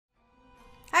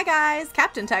Hi guys,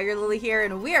 Captain TigerLily here,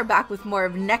 and we are back with more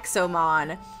of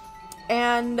Nexomon.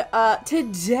 And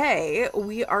today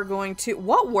we are going to...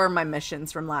 What were my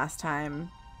missions from last time?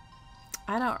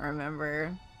 I don't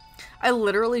remember. I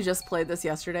literally just played this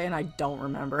yesterday and I don't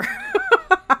remember.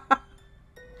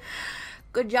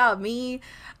 Good job, me.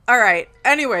 Alright,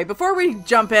 anyway, before we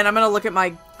jump in, I'm going to look at my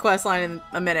quest line in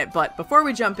a minute, but before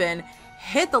we jump in,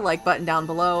 hit the like button down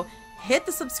below. Hit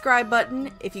the subscribe button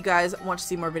if you guys want to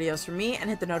see more videos from me, and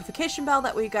hit the notification bell.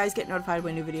 That way you guys get notified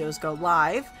when new videos go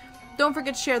live. Don't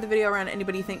forget to share the video around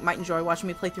anybody you think might enjoy watching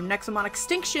me play through Nexomon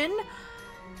Extinction.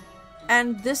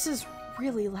 And this is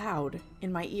really loud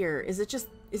in my ear. Is it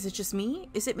just me?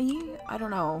 Is it me? I don't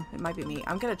know. It might be me.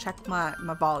 I'm gonna check my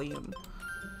volume.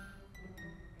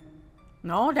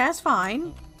 No, that's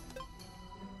fine.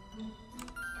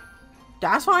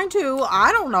 That's fine too.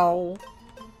 I don't know.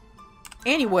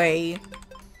 Anyway,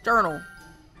 journal.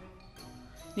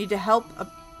 We need the help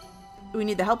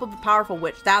of a powerful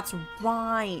witch. That's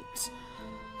right.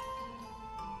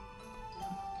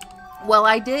 Well,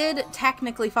 I did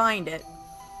technically find it.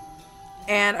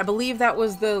 And I believe that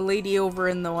was the lady over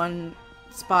in the one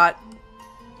spot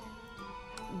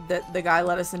that the guy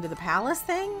let us into the palace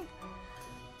thing.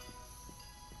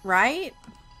 Right?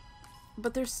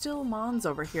 But there's still mons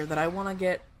over here that I want to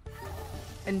get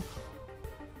an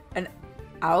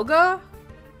alga?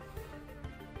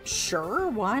 Sure,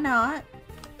 why not?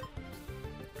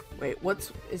 Wait,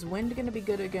 is wind gonna be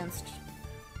good against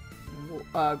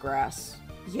grass?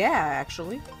 Yeah,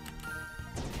 actually.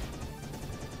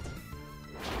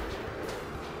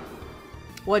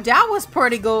 Well, that was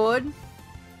pretty good.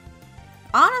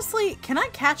 Honestly, can I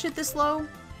catch it this low?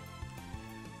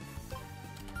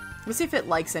 Let's see if it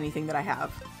likes anything that I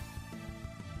have.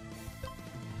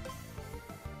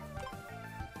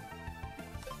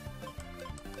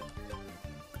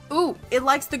 Ooh, it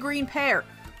likes the green pear.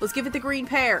 Let's give it the green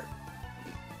pear.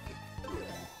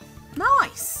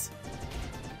 Nice.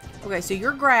 Okay, so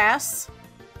you're grass.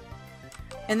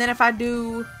 And then if I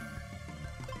do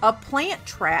a plant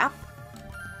trap.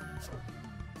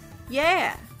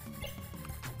 Yeah.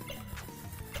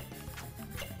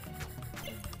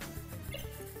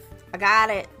 I got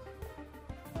it.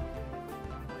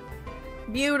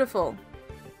 Beautiful.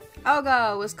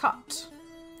 Alga was caught.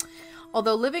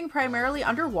 Although living primarily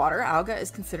underwater, alga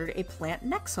is considered a plant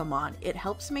Nexomon. It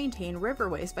helps maintain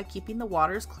riverways by keeping the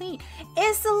waters clean.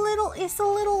 It's a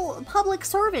little public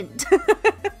servant.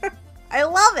 I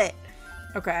love it.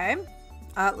 Okay.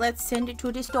 Let's send it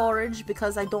to the storage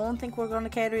because I don't think we're going to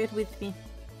carry it with me.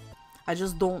 I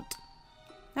just don't.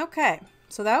 Okay.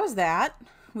 So that was that.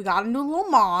 We got into little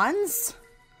mons.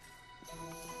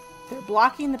 They're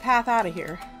blocking the path out of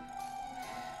here.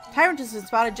 Tyrant has been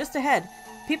spotted just ahead.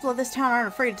 People of this town aren't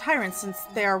afraid of tyrants since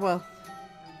they are, well,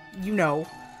 you know.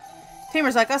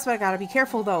 Tamers like us, but I gotta be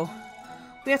careful, though.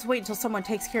 We have to wait until someone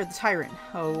takes care of the tyrant.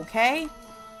 Okay?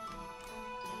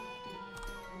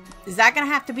 Is that gonna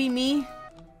have to be me?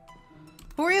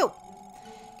 Who are you?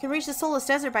 You can reach the Soulless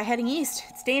Desert by heading east.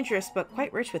 It's dangerous, but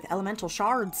quite rich with elemental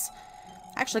shards.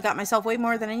 I actually got myself way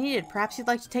more than I needed. Perhaps you'd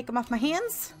like to take them off my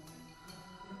hands?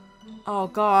 Oh,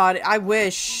 God. I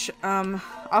wish.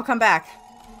 I'll come back.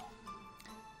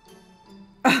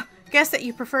 Guess that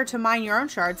you prefer to mine your own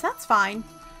shards. That's fine.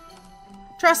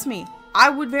 Trust me, I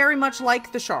would very much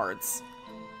like the shards.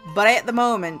 But at the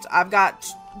moment, I've got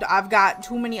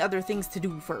too many other things to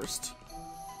do first.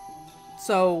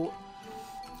 So,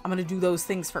 I'm gonna do those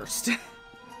things first.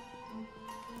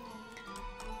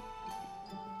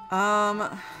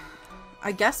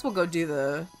 I guess we'll go do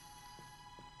the...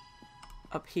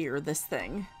 up here, this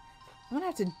thing. I'm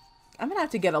gonna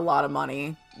have to get a lot of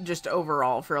money, just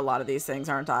overall, for a lot of these things,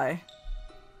 aren't I?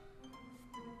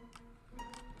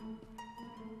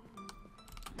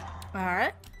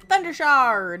 Alright. Thunder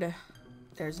Shard!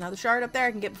 There's another shard up there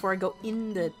I can get before I go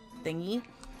in the thingy.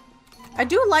 I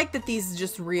do like that these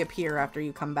just reappear after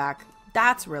you come back.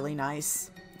 That's really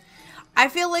nice. I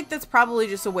feel like that's probably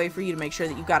just a way for you to make sure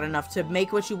that you've got enough to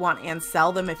make what you want and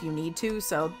sell them if you need to,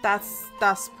 so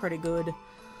that's pretty good.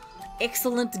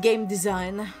 Excellent game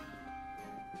design.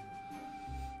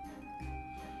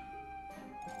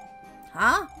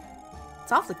 Huh?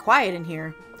 It's awfully quiet in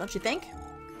here, don't you think?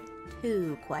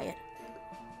 Too quiet.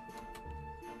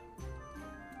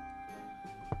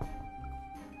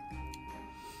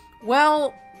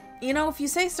 Well, you know, if you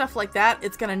say stuff like that,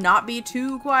 it's gonna not be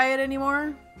too quiet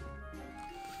anymore.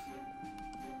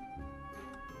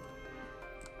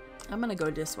 I'm gonna go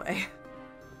this way.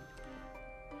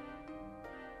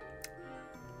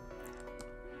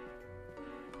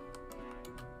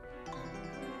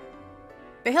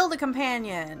 Beheld a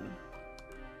companion.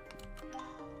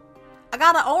 I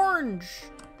got an orange.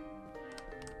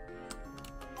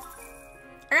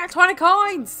 I got 20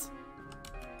 coins.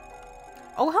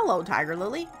 Oh, hello,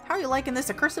 TigerLily. How are you liking this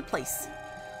accursed place?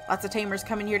 Lots of tamers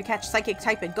coming here to catch psychic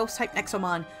type and ghost type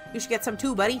Nexomon. You should get some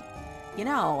too, buddy. You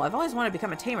know, I've always wanted to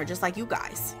become a tamer just like you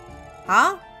guys.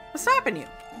 Huh? What's stopping you?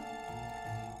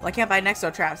 Well, I can't buy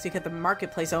Nexo traps because the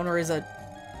marketplace owner is a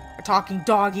talking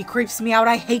dog. He creeps me out.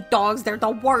 I hate dogs. They're the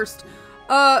worst.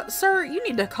 Sir, you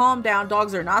need to calm down.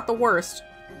 Dogs are not the worst.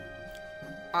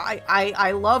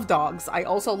 I love dogs. I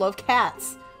also love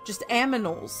cats. Just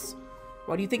aminals.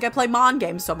 Why do you think I play Mon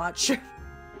games so much?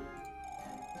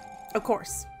 Of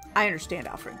course. I understand,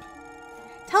 Alfred.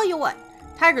 Tell you what.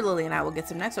 TigerLily and I will get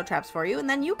some Nexo traps for you, and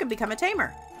then you can become a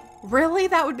tamer. Really?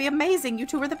 That would be amazing. You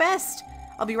two are the best.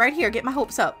 I'll be right here. Get my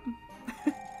hopes up.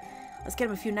 Let's get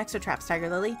him a few Nexo traps,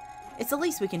 TigerLily. It's the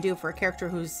least we can do for a character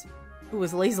who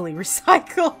was lazily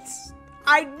recycled.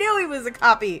 I knew he was a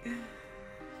copy.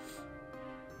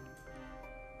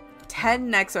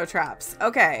 10 Nexo traps.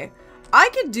 Okay. I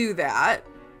could do that.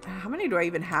 How many do I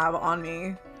even have on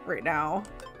me right now?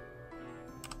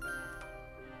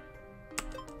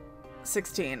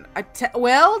 16.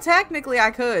 Well, technically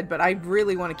I could, but I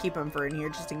really want to keep them for in here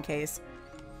just in case.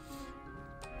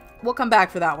 We'll come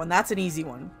back for that one. That's an easy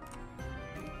one.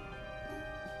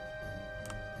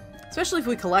 Especially if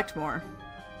we collect more.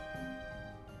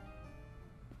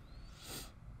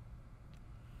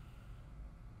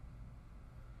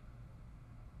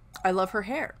 I love her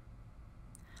hair.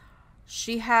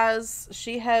 She has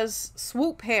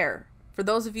swoop hair. For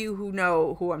those of you who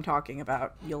know who I'm talking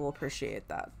about, you'll appreciate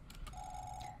that.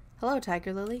 Hello,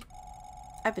 TigerLily.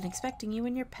 I've been expecting you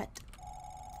and your pet.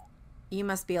 You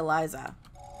must be Eliza.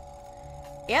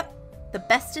 Yep, the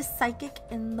bestest psychic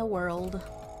in the world.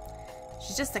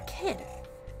 She's just a kid.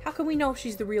 How can we know if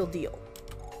she's the real deal?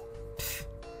 Pfft.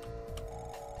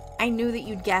 I knew that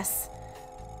you'd guess.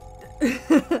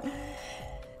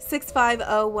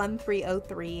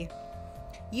 6501303.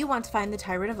 You want to find the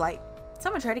Tyrant of Light.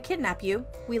 Someone tried to kidnap you.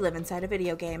 We live inside a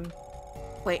video game.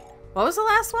 Wait, what was the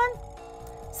last one?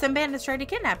 Some bandits tried to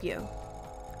kidnap you.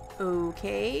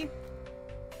 Okay.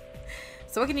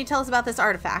 So what can you tell us about this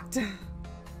artifact?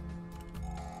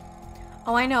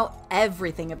 Oh, I know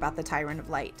everything about the Tyrant of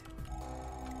Light.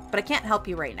 But I can't help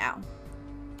you right now.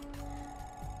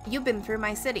 You've been through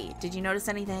my city. Did you notice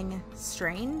anything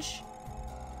strange?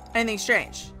 Anything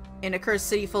strange? In a cursed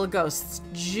city full of ghosts.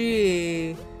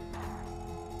 Gee.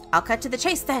 I'll cut to the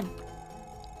chase then.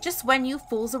 Just when you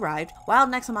fools arrived,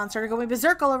 wild Nexomon started going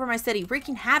berserk all over my city,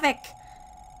 wreaking havoc.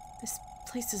 This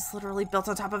place is literally built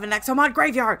on top of a Nexomon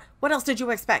graveyard. What else did you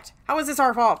expect? How is this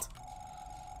our fault?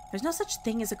 There's no such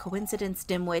thing as a coincidence,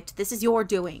 dimwit. This is your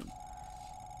doing.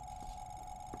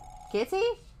 Kitty?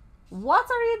 What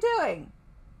are you doing?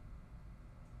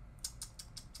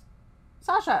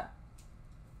 Sasha?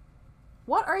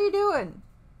 What are you doing?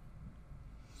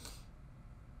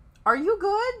 Are you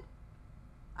good?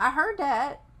 I heard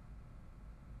that.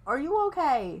 Are you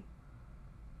okay?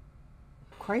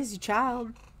 Crazy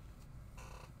child.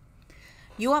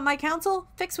 You want my counsel?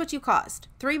 Fix what you caused.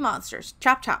 3 monsters.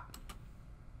 Chop chop.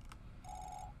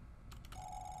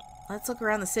 Let's look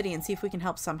around the city and see if we can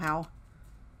help somehow.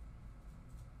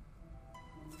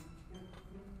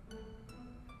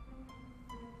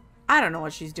 I don't know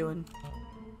what she's doing.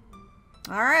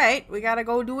 Alright, we gotta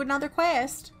go do another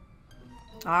quest.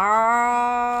 Where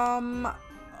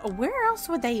else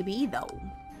would they be, though?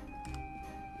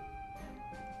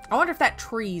 I wonder if that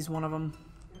tree's one of them.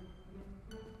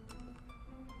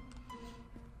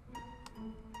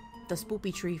 The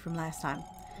spoopy tree from last time.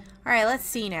 Alright, let's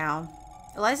see now.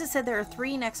 Eliza said there are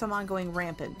 3 Nexomon going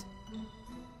rampant.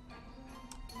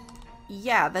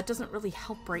 Yeah, that doesn't really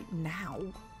help right now.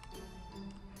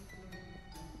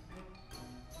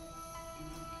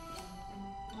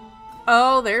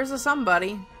 Oh, there's a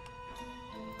somebody.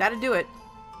 That'd do it.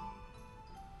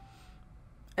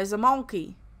 As a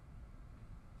monkey.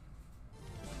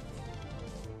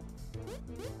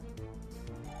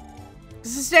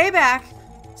 Stay back!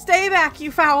 Stay back,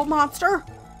 you foul monster!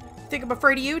 Think I'm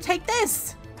afraid of you? Take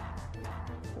this!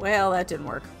 Well, that didn't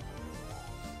work.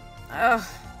 Ugh.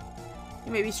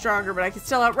 You may be stronger, but I can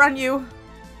still outrun you.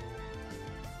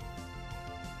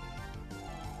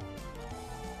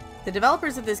 The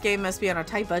developers of this game must be on a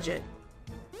tight budget.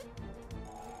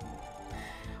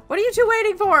 What are you two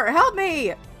waiting for? Help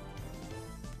me!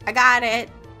 I got it.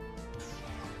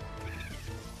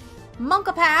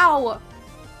 Monkapow!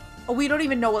 Oh, we don't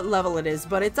even know what level it is,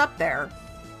 but it's up there.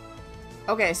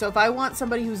 Okay, so if I want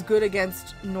somebody who's good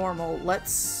against normal,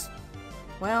 let's...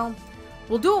 Well,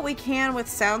 we'll do what we can with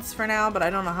Sounse for now, but I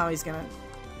don't know how he's gonna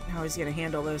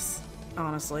handle this.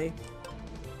 honestly.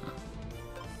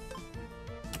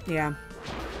 Yeah.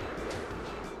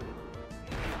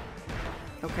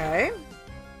 Okay.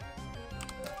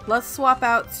 Let's swap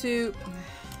out to...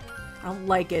 I don't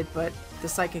like it, but the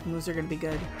psychic moves are gonna be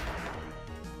good.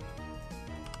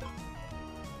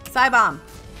 Psy-bomb!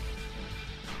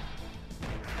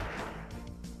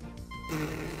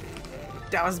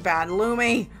 That was bad.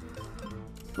 Lume!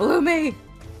 Lume!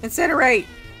 Incinerate!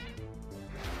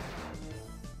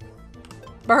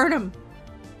 Burn him!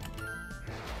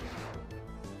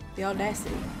 The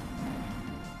audacity.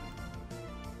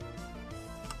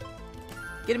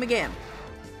 Get him again.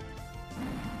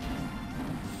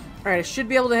 Alright, I should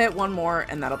be able to hit one more,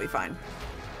 and that'll be fine.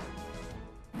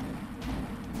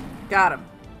 Got him.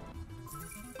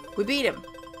 We beat him.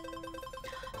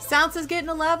 Sounse is getting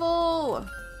a level!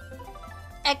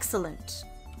 Excellent.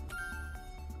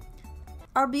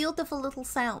 Our beautiful little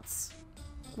Sounse.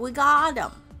 We got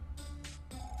him.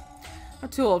 I'm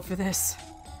too old for this.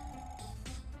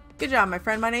 Good job, my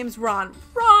friend. My name's Ron.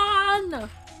 Ron!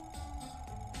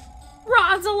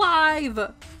 Ron's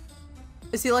alive!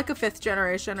 Is he like a 5th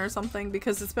generation or something?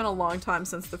 Because it's been a long time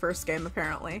since the first game,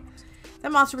 apparently.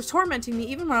 That monster was tormenting me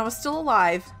even when I was still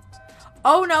alive.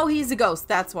 Oh no, he's a ghost.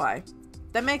 That's why.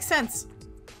 That makes sense.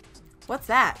 What's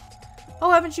that? Oh,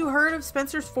 haven't you heard of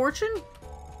Spencer's fortune?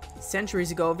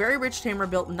 Centuries ago, a very rich tamer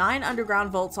built 9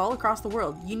 underground vaults all across the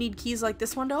world. You need keys like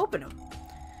this one to open them.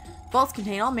 Vaults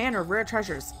contain all manner of rare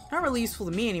treasures. Not really useful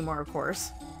to me anymore, of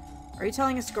course. Are you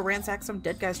telling us to go ransack some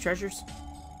dead guy's treasures?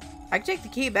 I can take the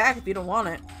key back if you don't want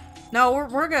it. No,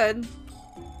 we're good.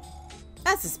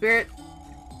 That's the spirit.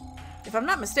 If I'm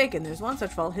not mistaken, there's one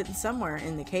such vault hidden somewhere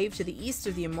in the cave to the east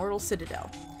of the Immortal Citadel.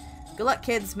 Good luck,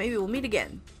 kids. Maybe we'll meet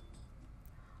again.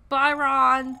 Bye,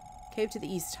 Ron. Cave to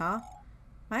the east, huh?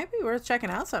 Might be worth checking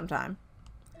out sometime.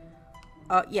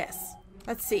 Yes.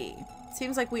 Let's see.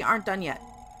 Seems like we aren't done yet.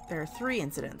 There are 3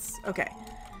 incidents. Okay.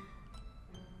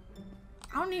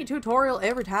 I don't need a tutorial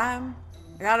every time.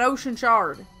 I got an ocean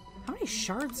shard. How many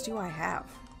shards do I have?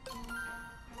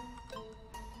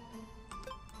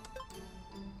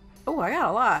 Oh, I got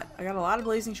a lot. I got a lot of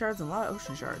blazing shards and a lot of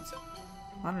ocean shards.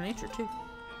 A lot of nature, too.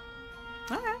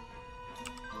 Okay.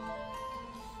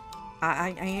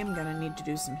 I am gonna need to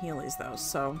do some healies, though,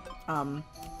 so,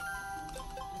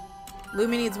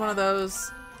 Lume needs one of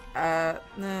those. Nah,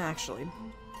 actually.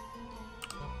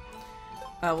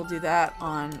 We'll do that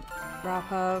on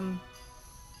Rappub.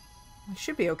 We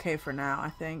should be okay for now, I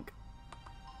think.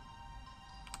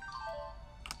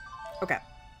 Okay.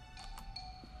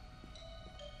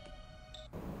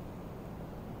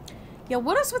 Yeah,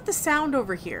 what is with the sound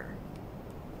over here?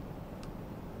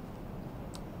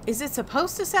 Is it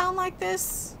supposed to sound like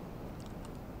this?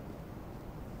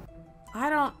 I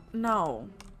don't know.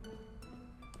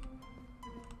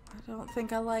 I don't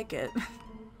think I like it.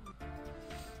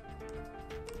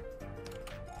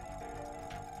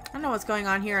 I don't know what's going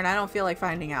on here and I don't feel like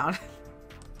finding out.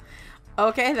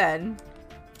 Okay then.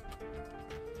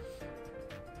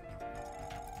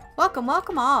 Welcome,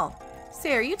 welcome all.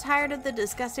 Say, are you tired of the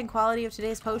disgusting quality of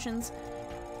today's potions?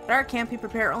 At our camp, we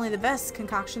prepare only the best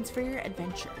concoctions for your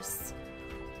adventures.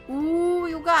 Ooh,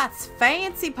 you got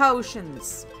fancy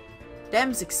potions.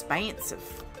 Them's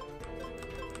expensive.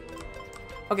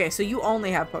 Okay, so you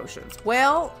only have potions.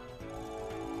 Well,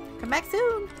 come back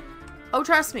soon. Oh,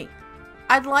 trust me.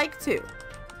 I'd like to.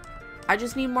 I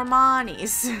just need more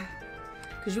monies.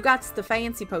 Because you got the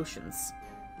fancy potions.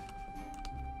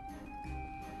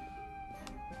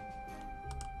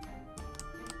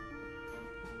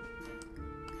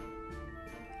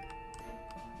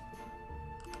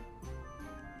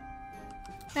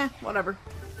 Whatever.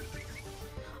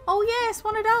 Oh yes,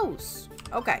 one of those.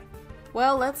 Okay.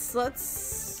 Well,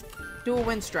 let's do a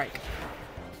wind strike.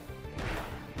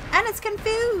 And it's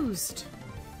confused.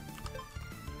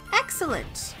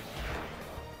 Excellent.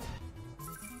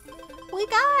 We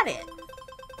got it.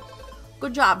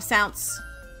 Good job, Sounse.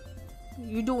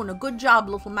 You're doing a good job,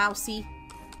 little mousey.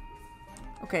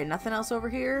 Okay, nothing else over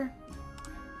here.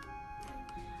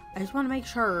 I just want to make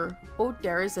sure. Oh,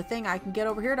 there is a thing I can get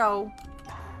over here, though.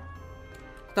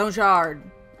 Stone shard.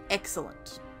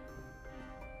 Excellent.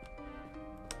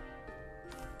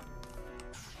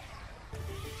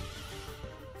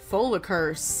 Fola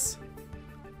curse.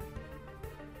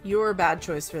 You're a bad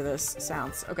choice for this,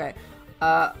 Sounse. Okay.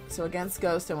 So against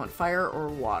ghost, I want fire or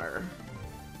water.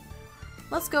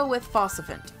 Let's go with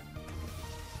Faucefant.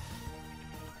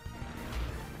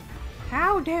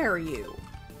 How dare you?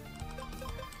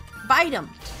 Bite him.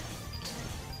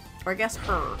 Or I guess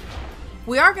her.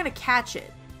 We are gonna catch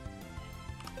it.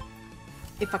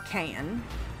 If I can.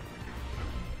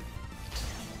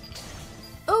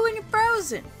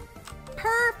 1,000.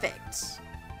 Perfect.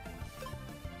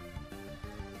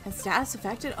 And status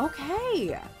affected?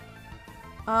 Okay.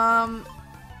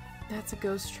 That's a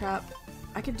ghost trap.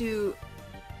 I could do...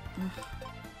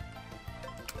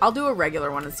 I'll do a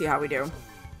regular one and see how we do.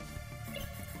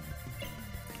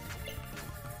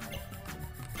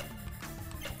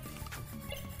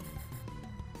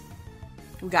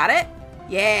 We got it?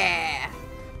 Yeah!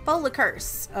 Bola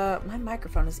curse. My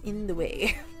microphone is in the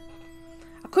way.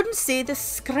 I couldn't see the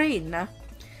screen.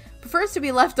 Prefers to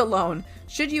be left alone.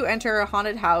 Should you enter a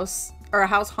haunted house, or a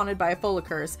house haunted by a Fola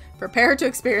curse, prepare to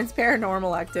experience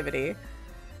paranormal activity.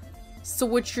 So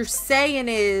what you're saying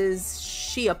is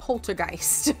she a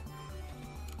poltergeist.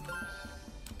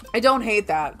 I don't hate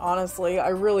that, honestly. I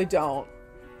really don't.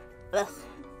 Ugh.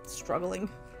 Struggling.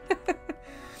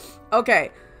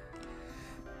 Okay.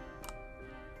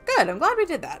 Good, I'm glad we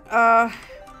did that.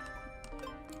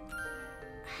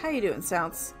 How you doing,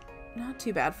 Sounse? Not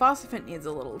too bad. Faucefant needs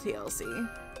a little TLC.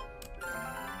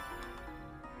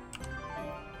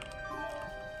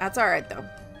 That's alright, though.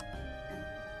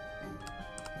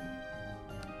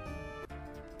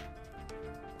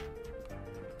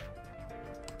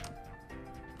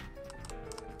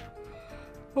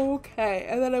 Okay,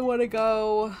 and then I want to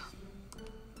go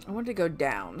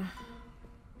down.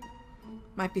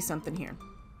 Might be something here.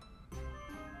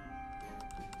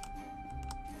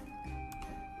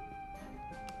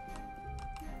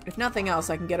 If nothing else,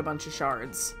 I can get a bunch of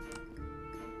shards.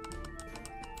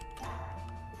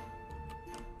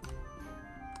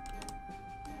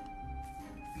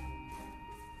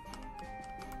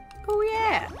 Oh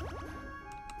yeah!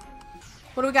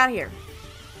 What do we got here?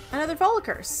 Another Fola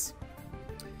curse.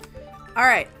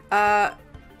 Alright,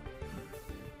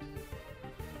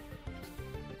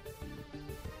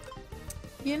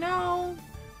 you know,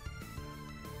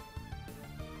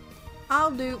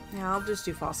 I'll just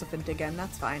do Faucefant again,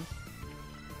 that's fine.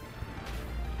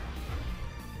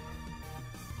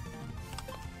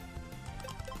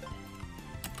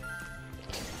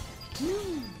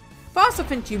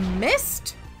 Faucefant, you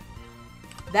missed?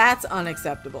 That's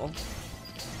unacceptable.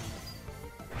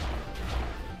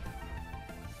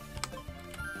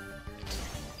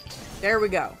 There we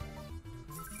go.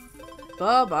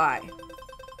 Bye-bye.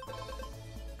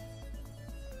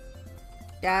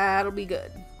 That'll be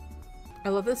good. I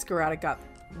love this Scaratic got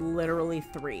literally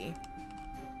 3.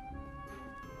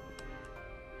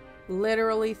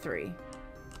 Literally 3.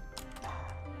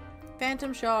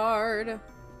 Phantom Shard.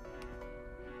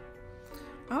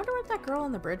 I wonder what that girl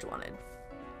on the bridge wanted.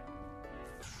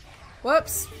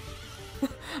 Whoops.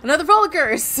 Another Fola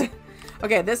curse.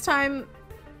 Okay, this time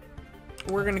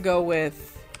we're gonna go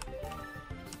with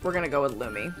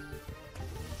Lume.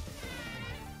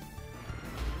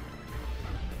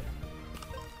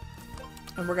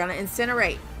 And we're gonna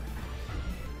incinerate.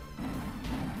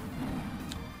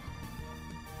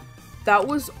 That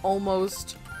was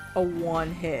almost a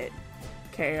one-hit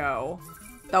KO.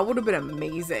 That would have been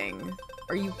amazing.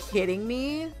 Are you kidding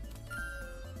me?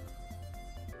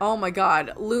 Oh my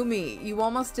god, Lume, you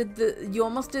almost did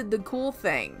the cool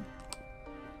thing.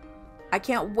 I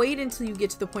can't wait until you get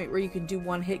to the point where you can do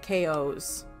one-hit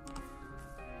KOs.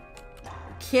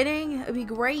 Kidding? It'd be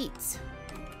great.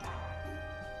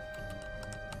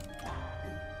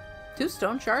 2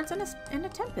 stone shards and a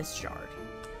tempest shard.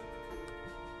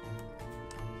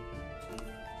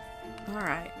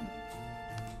 Alright.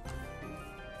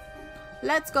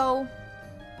 Let's go.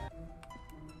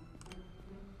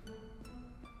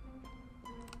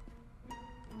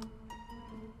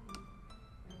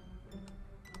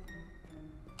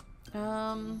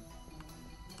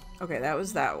 Okay, that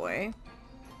was that way.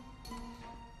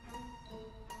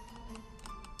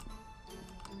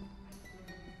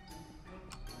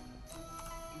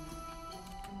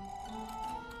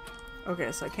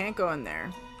 Okay, so I can't go in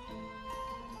there.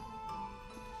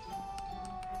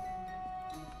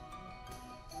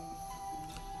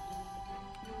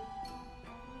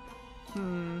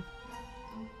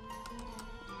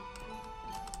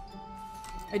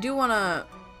 I do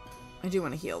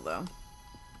wanna heal though.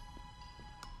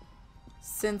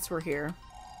 Since we're here.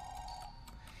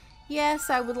 Yes,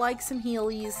 I would like some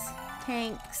healies.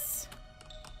 Thanks.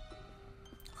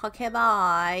 Okay,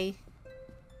 bye.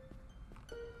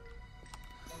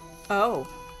 Oh.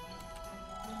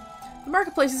 The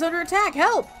marketplace is under attack.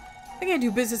 Help! I can't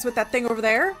do business with that thing over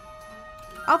there.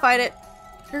 I'll fight it.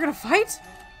 You're gonna fight?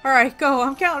 Alright, go.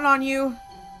 I'm counting on you.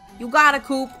 You got it,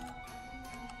 Coop.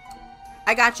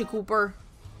 I got you, Cooper.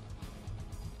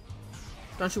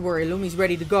 Don't you worry. Lume's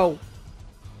ready to go.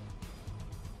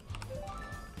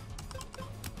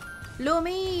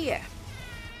 Lume!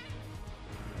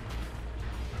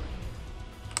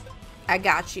 I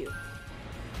got you.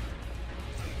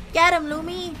 Get him,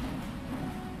 Lume.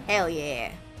 Hell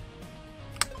yeah.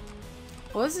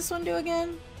 What does this one do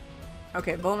again?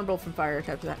 Okay, vulnerable from fire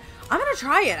type of that. I'm gonna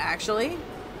try it, actually.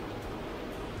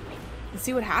 And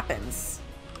see what happens.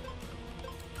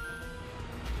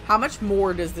 How much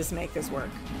more does this make this work?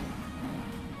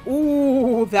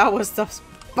 Ooh, that was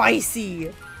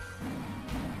spicy.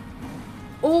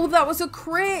 Oh, that was a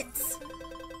crit.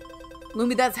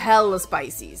 Lume, that's hella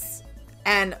spices.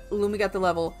 And Lume got the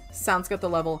level, Sounse got the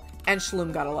level, and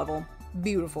Shloom got a level.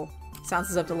 Beautiful.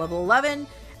 Sounse is up to level 11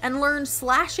 and learned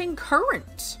Slashing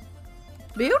Current.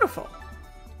 Beautiful.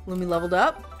 Lume leveled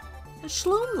up, and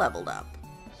Shloom leveled up.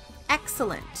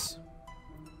 Excellent.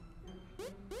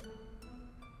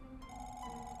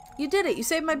 You did it. You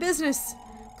saved my business.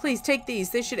 Please take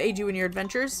these. They should aid you in your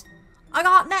adventures. I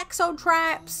got Nexo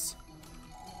traps.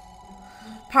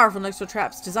 Powerful Nexo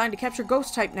traps designed to capture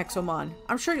ghost-type Nexomon.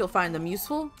 I'm sure you'll find them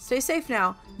useful. Stay safe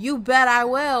now. You bet I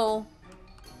will.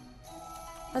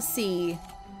 Let's see.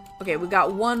 Okay, we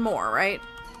got one more, right?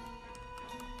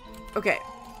 Okay.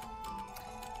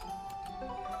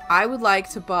 I would like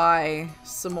to buy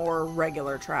some more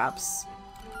regular traps.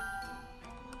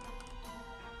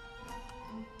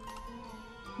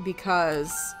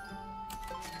 Because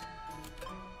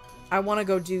I want to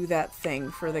go do that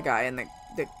thing for the guy in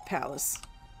the palace.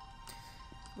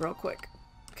 Real quick.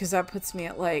 Because that puts me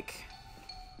at like...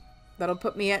 That'll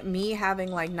put me at me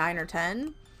having like 9 or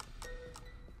 10.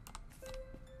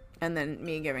 And then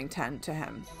me giving 10 to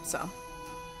him. So.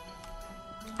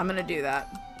 I'm going to do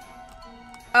that.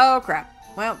 Oh, crap.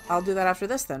 Well, I'll do that after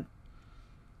this then.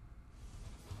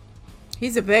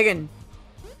 He's a biggin.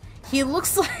 He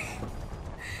looks like...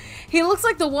 He looks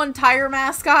like the one tire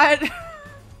mascot.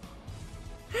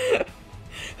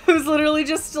 Who's literally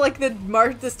just like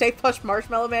the Stay Puft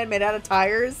Marshmallow Man made out of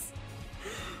tires.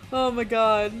 Oh my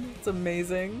god. It's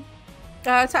amazing.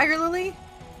 TigerLily?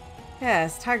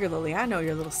 Yes, TigerLily. I know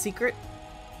your little secret.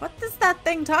 What is that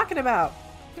thing talking about?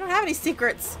 You don't have any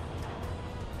secrets.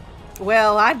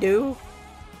 Well, I do.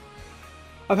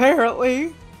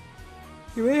 Apparently.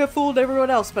 You may have fooled everyone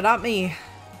else, but not me.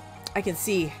 I can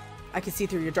see. I can see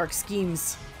through your dark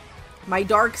schemes. My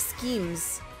dark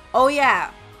schemes. Oh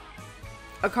yeah.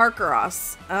 A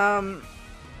Karkaros.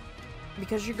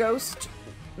 Because you're ghost.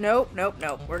 Nope, nope,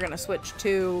 nope. We're gonna switch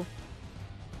to...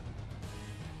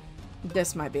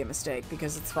 This might be a mistake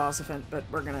because it's Faucefant, but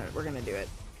we're gonna do it.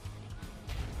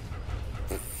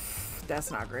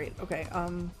 That's not great. Okay,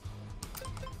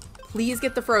 please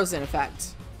get the frozen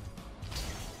effect.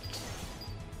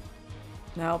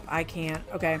 Nope, I can't.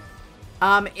 Okay.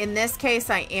 In this case,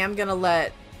 I'm gonna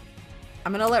let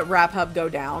Rappub go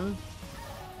down.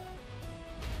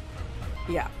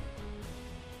 Yeah.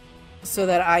 So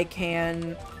that I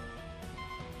can...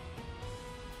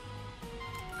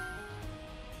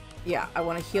 Yeah, I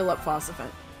want to heal up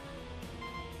Faucefant.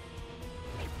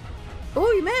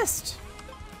 Oh, you missed!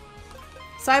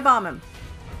 Psy-bomb him.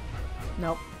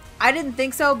 Nope. I didn't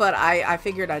think so, but I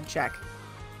figured I'd check.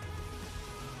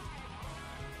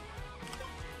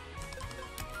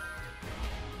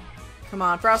 Come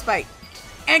on, Frostbite.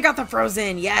 And got the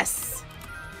frozen, yes!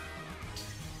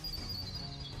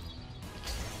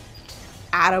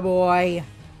 Attaboy.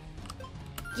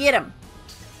 Get him.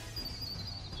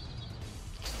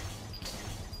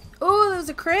 Oh, that was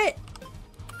a crit.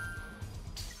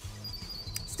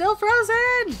 Still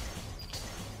frozen.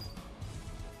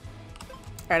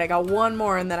 Alright, I got one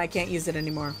more and then I can't use it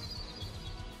anymore.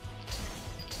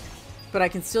 But I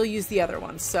can still use the other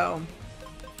one, so...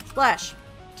 Splash.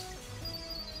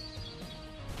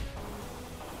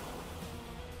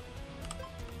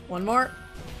 One more.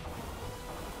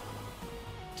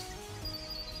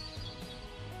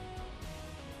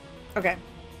 Okay.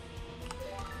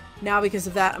 Now, because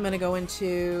of that, I'm going to go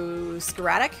into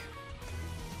Scaratic.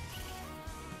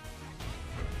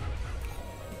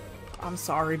 I'm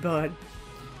sorry, bud.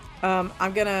 I'm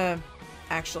going to...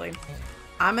 Actually,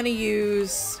 I'm going to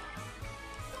use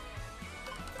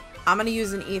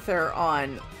an ether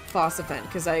on Faucefant,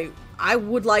 because I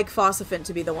would like Faucefant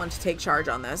to be the one to take charge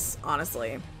on this,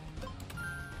 honestly.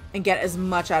 And get as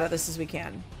much out of this as we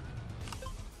can.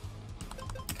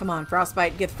 Come on,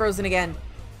 Frostbite, get frozen again.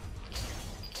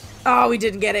 Oh, we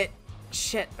didn't get it.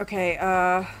 Shit, okay,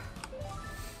 well,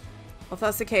 if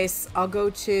that's the case, I'll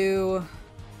go to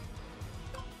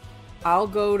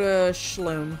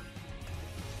Shloom.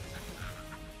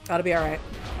 That'll be alright.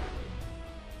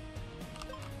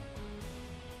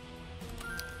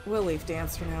 We'll leave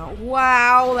dance for now.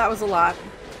 Wow, that was a lot.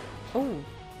 Oh,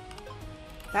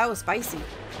 that was spicy.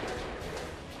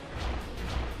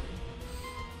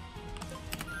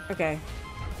 Okay.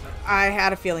 I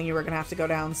had a feeling you were gonna have to go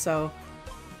down, so...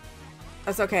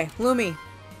 That's okay. Lume.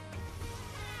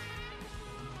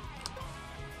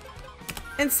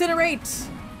 Incinerate!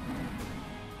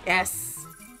 Yes!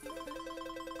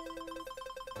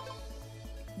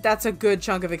 That's a good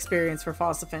chunk of experience for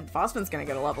Faucefant. Faucefant's gonna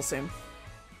get a level soon.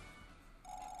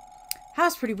 That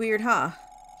was pretty weird, huh?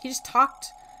 He just talked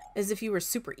as if you were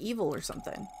super evil or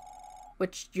something.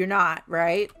 Which you're not,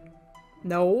 right?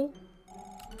 No?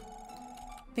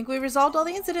 Think we resolved all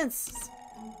the incidents.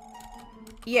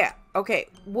 Yeah, okay.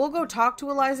 We'll go talk to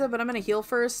Eliza, but I'm gonna heal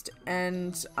first,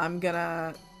 and I'm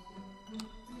gonna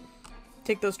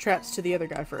take those traps to the other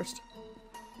guy first.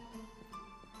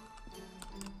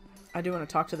 I do want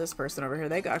to talk to this person over here.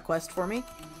 They got a quest for me.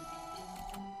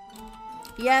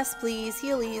 Yes, please.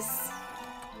 Healies.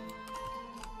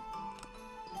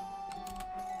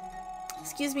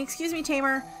 Excuse me,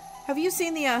 Tamer. Have you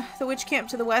seen the witch camp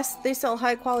to the west? They sell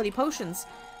high-quality potions.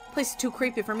 Place is too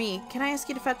creepy for me. Can I ask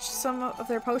you to fetch some of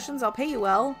their potions? I'll pay you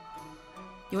well.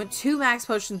 You want 2 max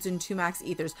potions and 2 max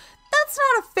ethers. That's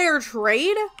not a fair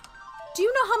trade. Do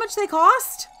you know how much they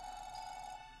cost?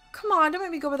 Come on, don't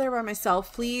make me go over there by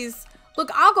myself, please. Look,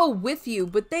 I'll go with you,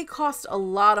 but they cost a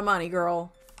lot of money,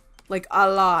 girl. Like, a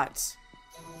lot.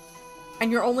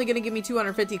 And you're only gonna give me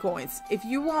 250 coins. If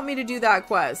you want me to do that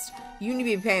quest, you need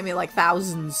to be paying me like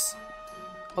thousands.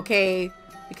 Okay?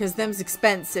 Because them's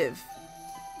expensive.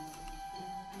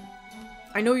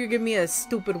 I know you're giving me a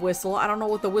stupid whistle. I don't know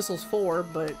what the whistle's for,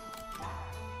 but...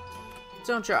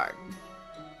 don't charge.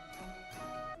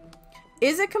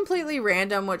 Is it completely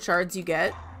random what shards you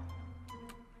get?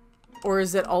 Or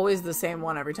is it always the same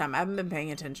one every time? I haven't been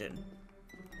paying attention.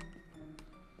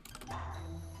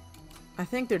 I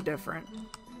think they're different.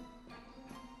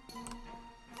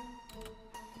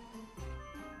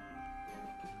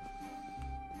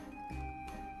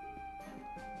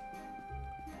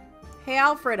 Hey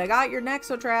Alfred, I got your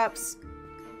Nexo traps.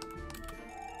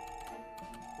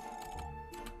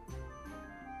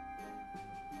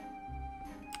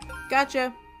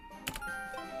 Gotcha.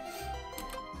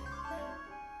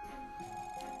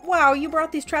 Wow, you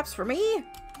brought these traps for me?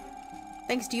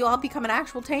 Thanks to you, I'll become an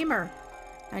actual tamer.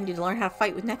 I need to learn how to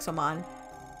fight with Nexomon. How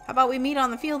about we meet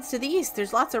on the fields to the east?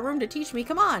 There's lots of room to teach me.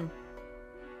 Come on.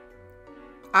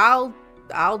 I'll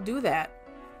do that.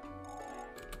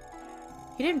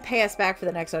 He didn't pay us back for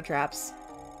the Nexo traps.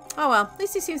 Oh well, at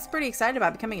least he seems pretty excited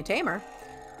about becoming a tamer.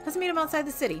 Let's meet him outside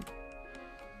the city.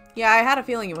 Yeah, I had a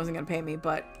feeling he wasn't gonna pay me,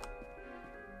 but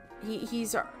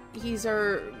he's our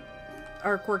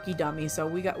quirky dummy, so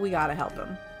we gotta help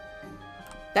him.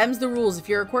 Them's the rules. If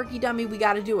you're a quirky dummy, we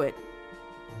gotta do it.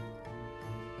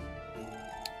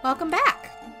 Welcome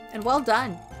back, and well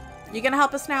done. You gonna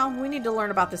help us now? We need to learn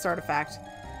about this artifact.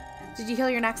 Did you heal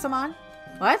your Nexomon?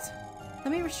 What?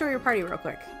 Let me restore your party real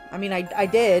quick. I mean, I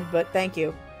did, but thank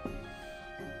you.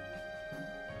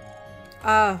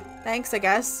 Thanks, I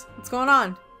guess. What's going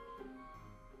on?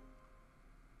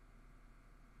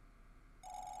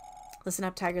 Listen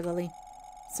up, TigerLily.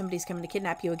 Somebody's coming to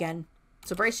kidnap you again.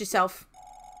 So brace yourself.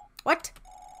 What?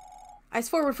 Eyes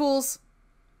forward, fools.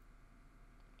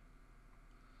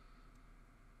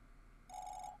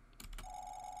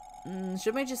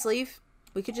 Should we just leave?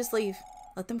 We could just leave.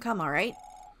 Let them come, alright?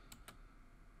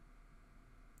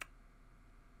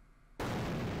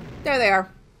 There they are.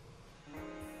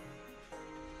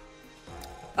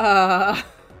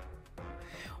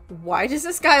 Why does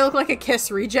this guy look like a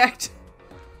Kiss reject?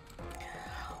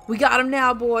 We got him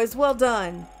now, boys. Well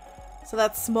done. So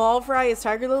that's Small Fry is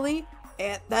TigerLily?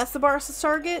 And that's the boss's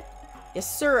target?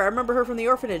 Yes, sir. I remember her from the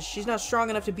orphanage. She's not strong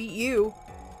enough to beat you.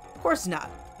 Of course not.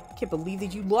 I can't believe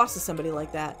that you lost to somebody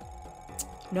like that.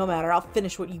 No matter. I'll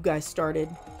finish what you guys started.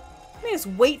 Can I just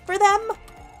wait for them?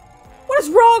 What is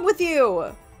wrong with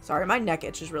you? Sorry, my neck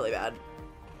itch is really bad.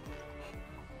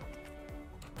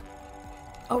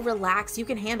 Oh, relax. You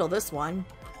can handle this one.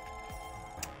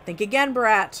 Think again,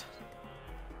 brat.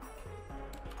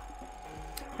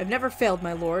 I've never failed,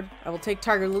 my lord. I will take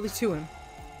TigerLily to him.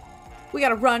 We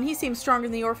gotta run. He seems stronger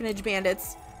than the orphanage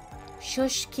bandits.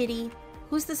 Shush, kitty.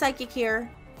 Who's the psychic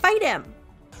here? Fight him.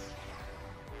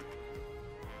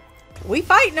 We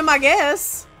fighting him, I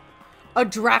guess. A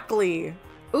Dracly.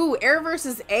 Ooh, air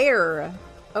versus air.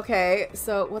 Okay,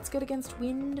 so what's good against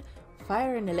wind,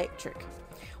 fire, and electric?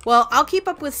 Well, I'll keep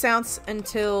up with Sounse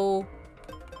until...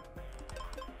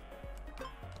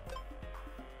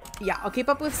 Yeah, I'll keep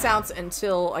up with Sounse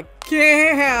until I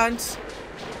can't.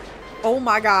 Oh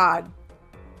my god.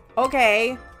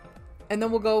 Okay. And then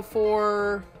we'll go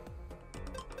for...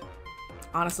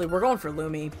 Honestly, we're going for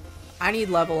Lume. I need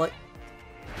level it.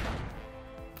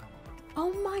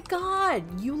 Oh my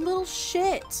god, you little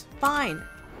shit. Fine.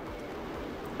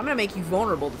 I'm gonna make you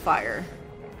vulnerable to fire.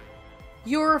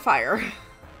 You're fire.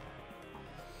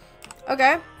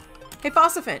 Okay. Hey,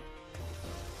 Faucefant.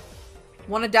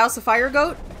 Wanna douse a fire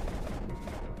goat?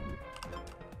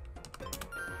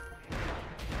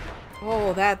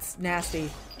 Oh, that's nasty.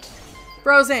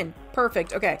 Frozen.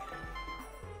 Perfect. Okay.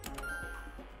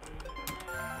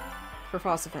 For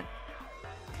Faucefant.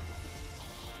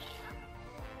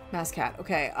 Mass cat.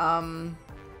 Okay,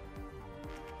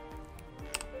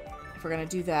 if we're gonna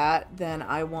do that, then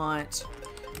I want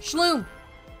Shloom.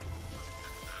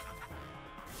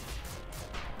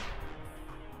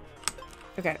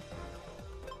 Okay.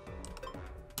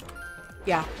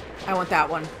 Yeah, I want that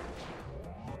one.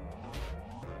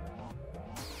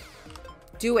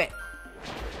 Do it.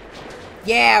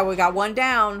 Yeah, we got one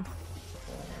down.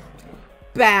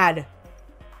 Bad.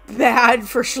 Bad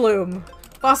for Shloom.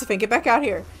 Faucefant, get back out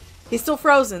here. He's still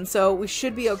frozen, so we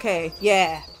should be okay.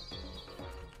 Yeah.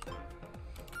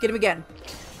 Get him again.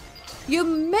 You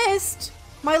missed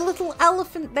my little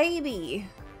elephant baby.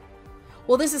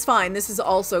 Well, this is fine. This is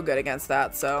also good against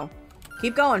that, so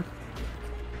keep going.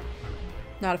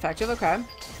 Not effective. Okay.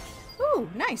 Ooh,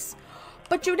 nice.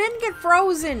 But you didn't get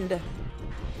frozen.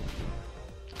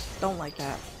 Don't like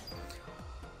that.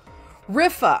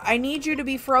 Riffa, I need you to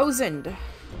be frozen.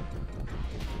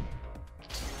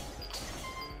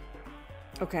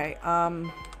 Okay,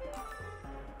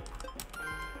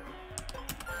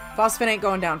 Faucefant ain't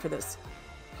going down for this.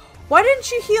 Why didn't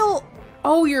you heal?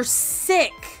 Oh, you're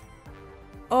sick.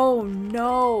 Oh,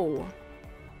 no.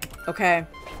 Okay.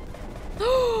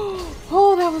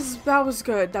 Oh, that was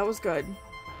good. That was good.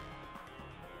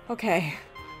 Okay.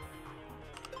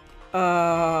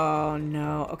 Oh,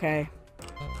 no. Okay.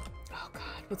 Oh, God.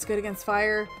 What's good against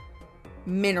fire?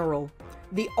 Mineral.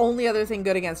 The only other thing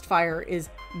good against fire is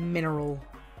mineral.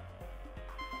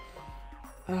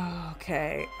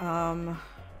 Okay, I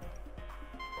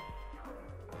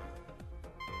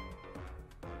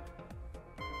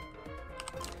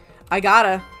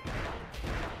gotta.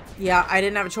 Yeah, I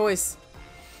didn't have a choice.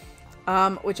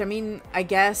 Which I mean, I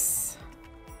guess.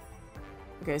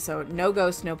 Okay, so no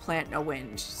ghost, no plant, no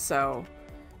wind. So,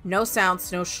 no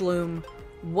Sounse, no Shloom.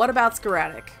 What about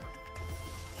Scaratic?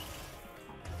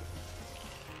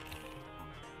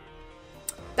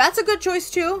 That's a good choice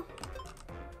too.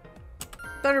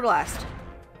 Thunder Blast.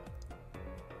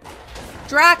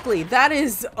 Dracly, that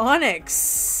is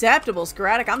unacceptable.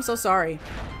 Scaratic, I'm so sorry.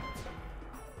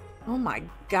 Oh my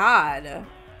god.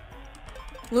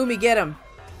 Lume, get him.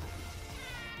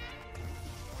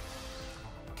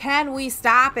 Can we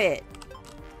stop it?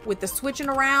 With the switching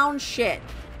around shit.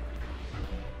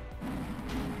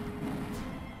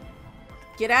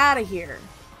 Get out of here.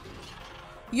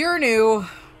 You're new.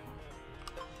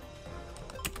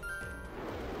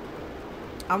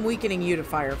 I'm weakening you to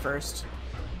fire first.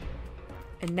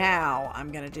 And now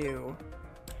I'm gonna do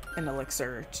an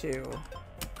elixir to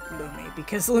Lume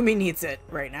because Lume needs it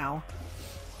right now.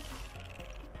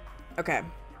 Okay.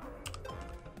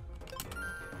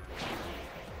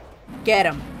 Get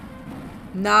him.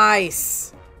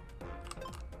 Nice.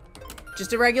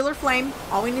 Just a regular flame.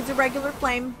 All we need is a regular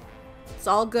flame. It's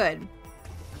all good.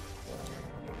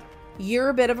 You're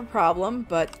a bit of a problem,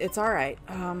 but it's alright.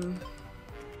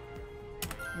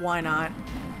 Why not?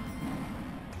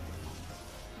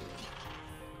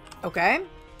 Okay.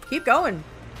 Keep going.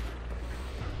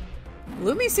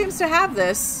 Lume seems to have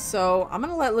this, so I'm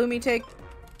gonna let Lume take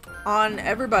on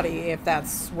everybody if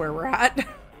that's where we're at.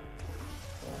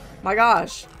 My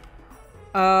gosh.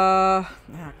 Ah,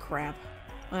 crap.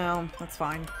 Well, that's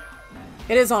fine.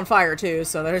 It is on fire too,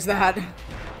 so there's that.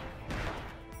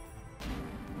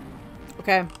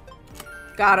 Okay.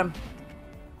 Got him.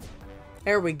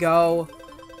 There we go.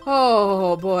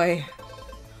 Oh boy.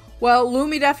 Well,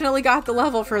 Lume definitely got the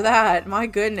level for that. My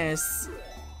goodness.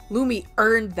 Lume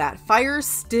earned that. Fire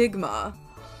Stigma.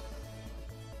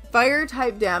 Fire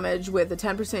type damage with a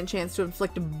 10% chance to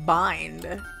inflict bind.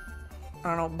 I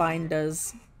don't know what bind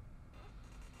does.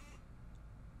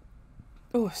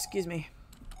 Oh, excuse me.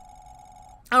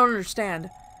 I don't understand.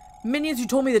 Minions, you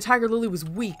told me the TigerLily was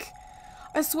weak.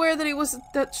 I swear that he wasn't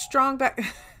that strong back...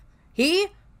 He?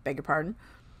 Beg your pardon.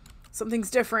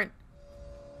 Something's different.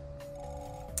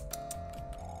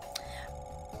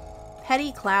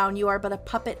 Petty clown, you are but a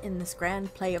puppet in this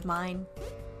grand play of mine.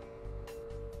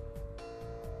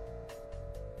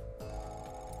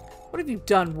 What have you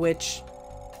done, witch?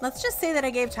 Let's just say that I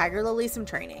gave TigerLily some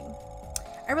training.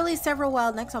 I released several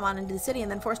wild Nexomon into the city and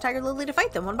then forced TigerLily to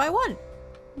fight them one by one.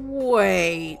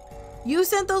 Wait. You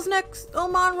sent those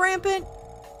Nexomon rampant?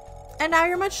 And now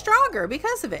you're much stronger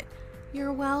because of it.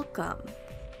 You're welcome.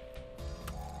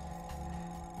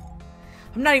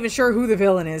 I'm not even sure who the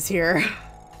villain is here.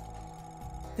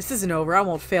 This isn't over. I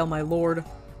won't fail, my lord.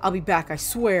 I'll be back, I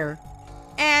swear.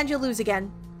 And you'll lose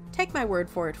again. Take my word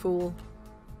for it, fool.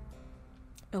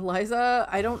 Eliza,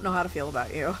 I don't know how to feel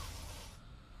about you.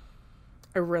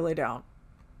 I really don't.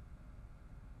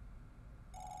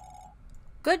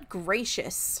 Good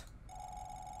gracious.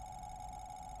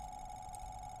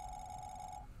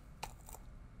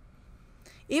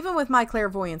 Even with my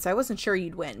clairvoyance, I wasn't sure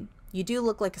you'd win. You do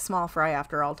look like a small fry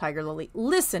after all, TigerLily.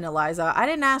 Listen, Eliza, I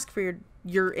didn't ask for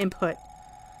your input.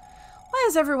 Why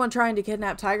is everyone trying to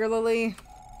kidnap TigerLily?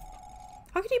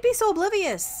 How can you be so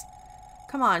oblivious?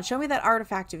 Come on, show me that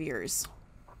artifact of yours.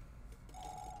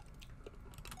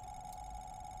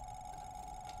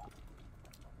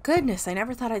 Goodness, I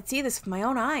never thought I'd see this with my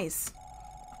own eyes.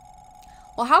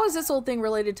 Well, how is this old thing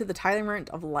related to the Tyrant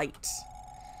of Light?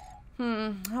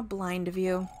 How blind of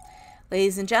you.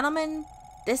 Ladies and gentlemen,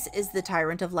 this is the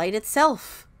Tyrant of Light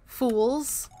itself,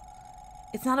 fools.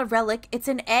 It's not a relic, it's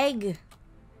an egg.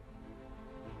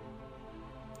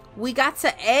 We got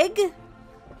an egg?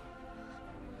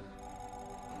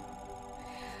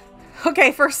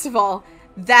 Okay, first of all,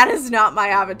 that is not my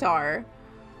avatar.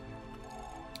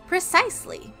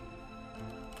 Precisely.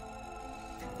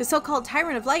 The so-called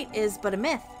Tyrant of Light is but a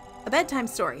myth, a bedtime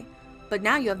story, but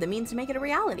now you have the means to make it a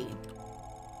reality.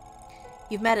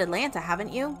 You've met Atlanta,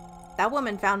 haven't you? That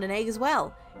woman found an egg as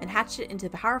well, and hatched it into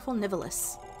the powerful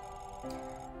Nivalis.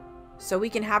 So we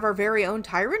can have our very own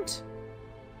tyrant?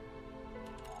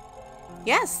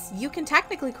 Yes, you can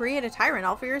technically create a tyrant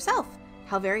all for yourself.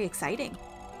 How very exciting.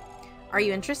 Are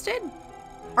you interested?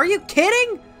 Are you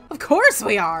kidding? Of course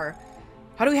we are!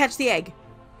 How do we hatch the egg?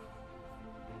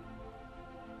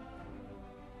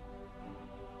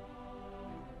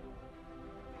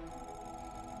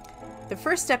 The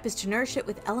first step is to nourish it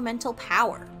with elemental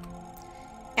power.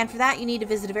 And for that, you need to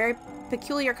visit a very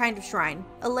peculiar kind of shrine.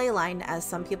 A ley line, as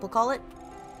some people call it.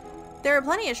 There are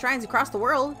plenty of shrines across the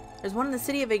world. There's one in the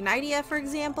city of Ignitia, for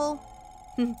example.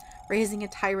 Raising a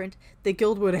tyrant. The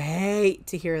guild would hate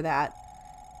to hear that.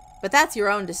 But that's your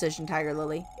own decision,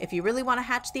 TigerLily. If you really want to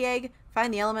hatch the egg,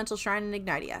 find the elemental shrine in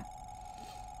Ignitia.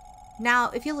 Now,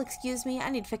 if you'll excuse me, I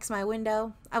need to fix my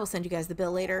window. I will send you guys the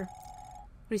bill later.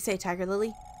 What do you say,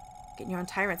 TigerLily? Getting your own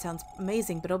tyrant sounds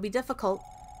amazing, but it'll be difficult.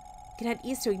 You can head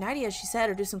east to Ignitia, as she said,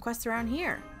 or do some quests around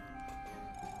here.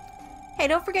 Hey,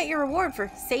 don't forget your reward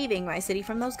for saving my city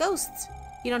from those ghosts.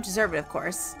 You don't deserve it, of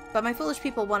course, but my foolish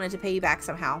people wanted to pay you back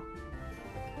somehow.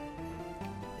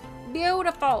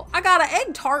 Beautiful. I got an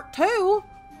egg tart, too.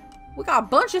 We got a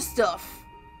bunch of stuff.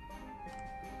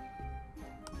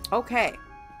 Okay.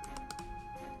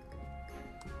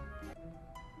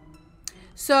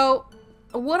 So,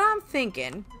 what I'm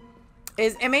thinking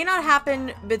is, it may not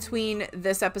happen between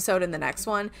this episode and the next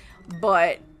one,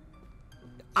 but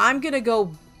I'm gonna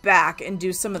go back and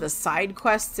do some of the side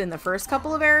quests in the first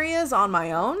couple of areas on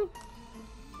my own,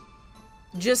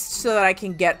 just so that I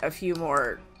can get a few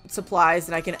more supplies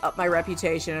and I can up my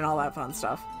reputation and all that fun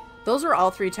stuff. Those are all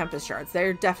 3 Tempest shards.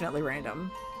 They're definitely random.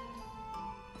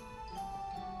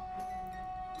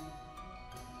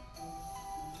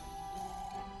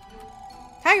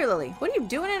 TigerLily, what are you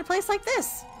doing in a place like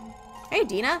this? Hey,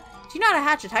 Dina, do you know how to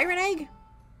hatch a tyrant egg?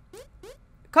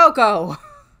 Coco!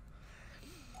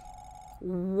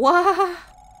 What?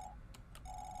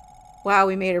 Wow,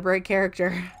 we made a break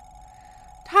character.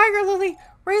 TigerLily,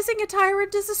 raising a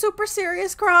tyrant is a super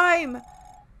serious crime.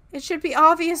 It should be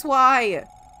obvious why.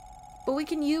 But we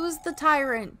can use the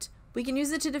tyrant. We can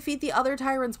use it to defeat the other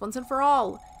tyrants once and for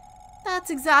all.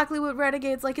 That's exactly what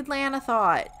renegades like Atlanta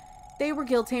thought. They were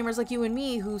guild tamers like you and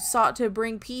me who sought to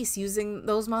bring peace using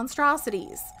those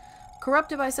monstrosities.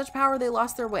 Corrupted by such power, they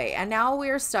lost their way, and now we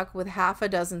are stuck with half a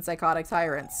dozen psychotic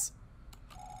tyrants.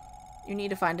 You need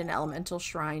to find an elemental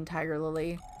shrine,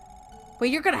 TigerLily.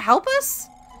 Wait, you're gonna help us?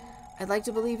 I'd like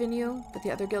to believe in you, but the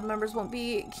other guild members won't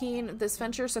be keen at this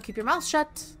venture, so keep your mouth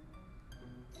shut.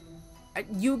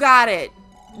 You got it,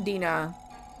 Dina.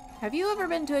 Have you ever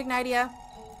been to Ignitia?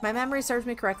 If my memory serves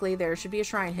me correctly, there should be a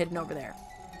shrine hidden over there.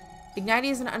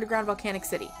 Ignitia is an underground volcanic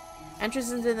city.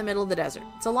 Entrance is in the middle of the desert.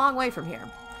 It's a long way from here.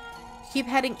 Keep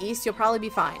heading east, you'll probably be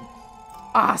fine.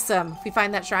 Awesome. If we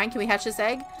find that shrine, can we hatch this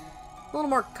egg? A little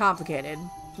more complicated.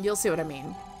 You'll see what I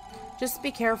mean. Just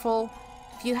be careful.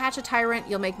 If you hatch a tyrant,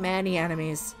 you'll make many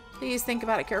enemies. Please think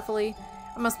about it carefully.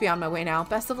 I must be on my way now.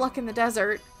 Best of luck in the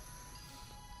desert.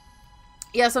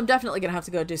 Yes, I'm definitely going to have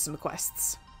to go do some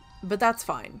quests. But that's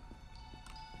fine.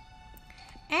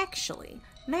 Actually,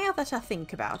 now that I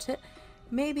think about it,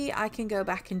 maybe I can go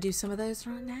back and do some of those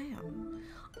right now.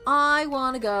 I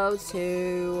want to go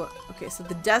to... Okay, so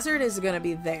the desert is going to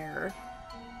be there.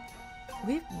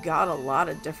 We've got a lot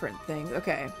of different things.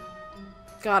 Okay.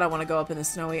 God, I want to go up in the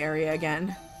snowy area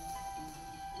again.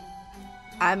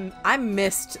 I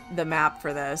missed the map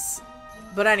for this.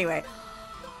 But anyway.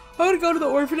 I'm going to go to the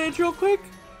orphanage real quick.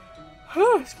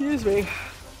 Oh, excuse me.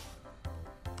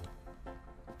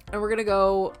 And we're going to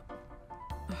go...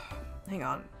 Hang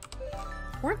on.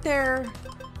 Weren't there...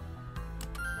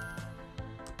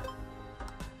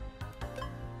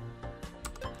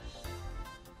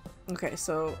 Okay,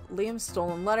 so Liam's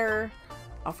stolen letter,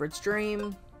 Alfred's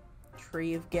dream,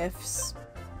 tree of gifts,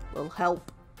 little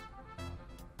help,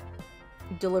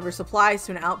 deliver supplies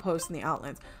to an outpost in the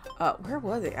Outlands. Where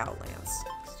was the Outlands?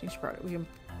 Exchange product. We can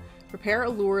prepare a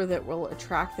lure that will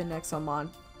attract the Nexomon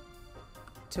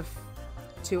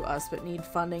to us, but need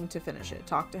funding to finish it.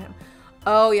 Talk to him.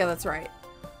 Oh yeah, that's right.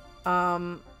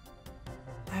 I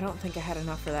don't think I had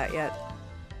enough for that yet.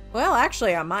 Well,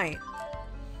 actually, I might.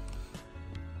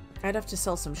 I'd have to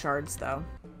sell some shards, though.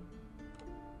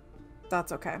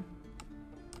 That's okay.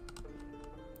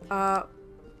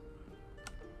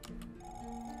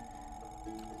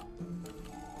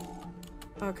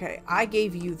 Okay, I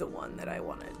gave you the one that I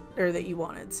wanted, or that you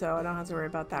wanted, so I don't have to worry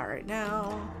about that right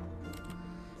now.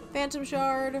 Phantom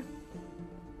shard.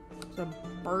 There's a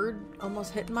bird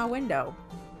almost hitting my window.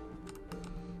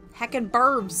 Heckin'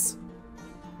 burbs.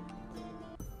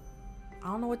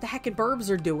 I don't know what the heckin' burbs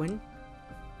are doing.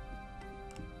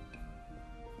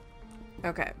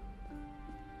 Okay.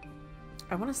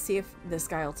 I want to see if this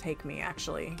guy will take me,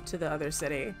 actually, to the other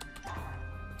city.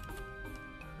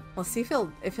 Let's see if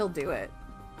he'll do it.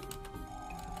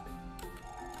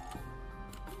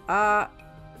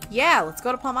 Yeah, let's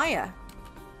go to Palmaya.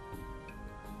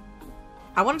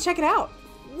 I want to check it out.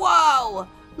 Whoa!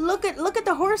 Look at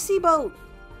the horsey boat.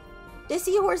 The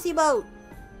seahorsey boat.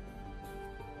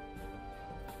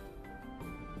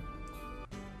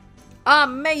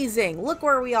 Amazing! Look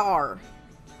where we are.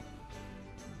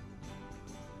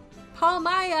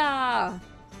 Palmaya!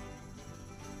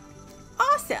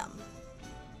 Awesome!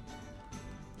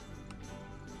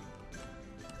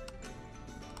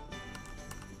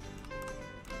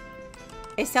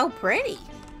 It's so pretty.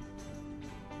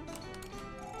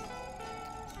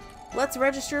 Let's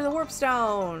register the warp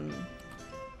stone.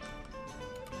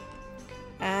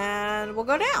 And we'll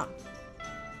go down.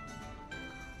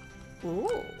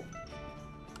 Ooh.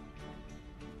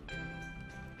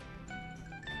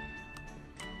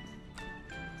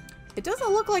 It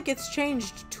doesn't look like it's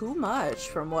changed too much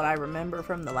from what I remember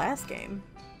from the last game.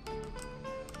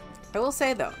 I will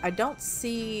say though, I don't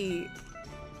see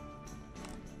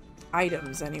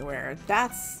items anywhere.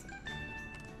 That's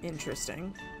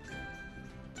interesting.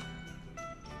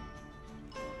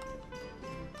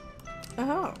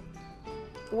 Oh.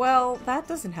 Well, that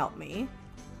doesn't help me.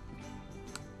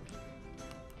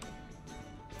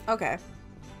 Okay.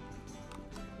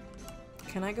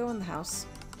 Can I go in the house?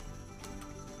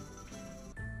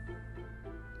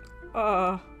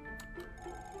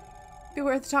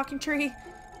 Beware the talking tree.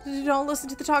 Don't listen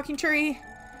to the talking tree.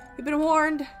 You've been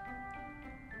warned.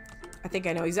 I think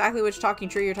I know exactly which talking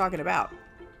tree you're talking about.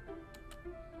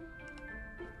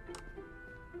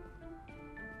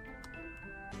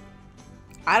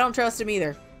 I don't trust him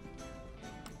either.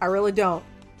 I really don't.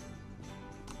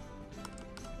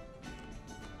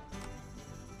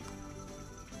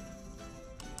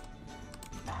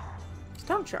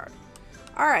 Stone shard.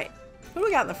 Alright. What do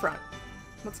we got in the front?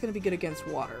 What's going to be good against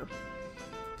water?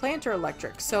 Plant or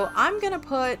electric? So I'm going to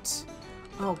put...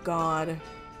 Oh, God.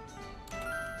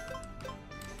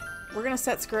 We're going to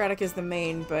set Scaratic as the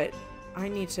main, but I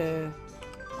need to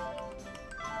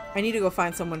go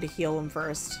find someone to heal him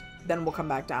first. Then we'll come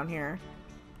back down here.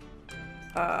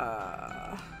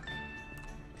 Up,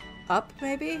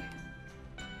 maybe?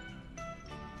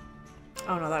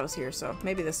 Oh, no, that was here, so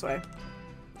maybe this way.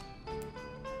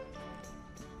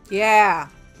 Yeah!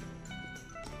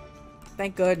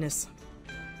 Thank goodness.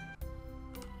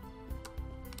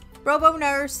 Robo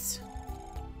Nurse!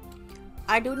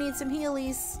 I do need some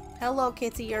healies. Hello,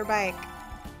 Kitty, you're back.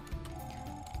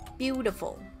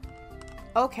 Beautiful.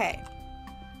 Okay.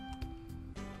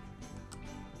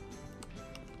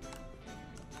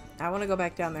 I want to go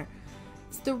back down there.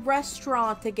 It's the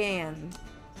restaurant again.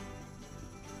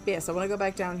 Yes, I want to go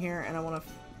back down here and I want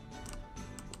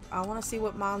to see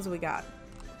what mons we got.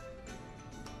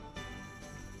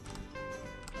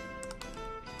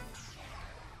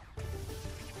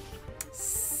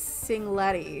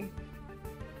 Singletti.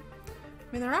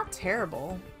 I mean, they're not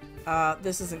terrible.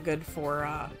 This isn't good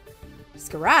for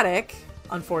Scaratic,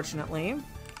 unfortunately,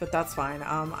 but that's fine.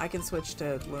 I can switch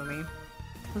to Lume.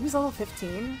 Lume's level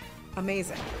 15?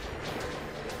 Amazing.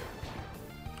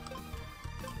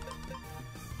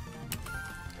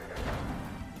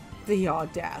 The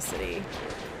audacity.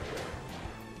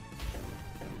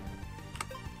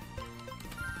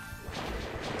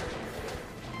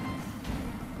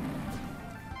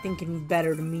 Thinking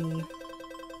better to me.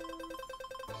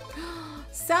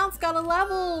 Sounse got a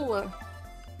level!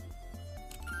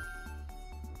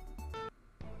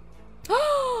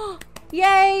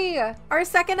 Yay! Our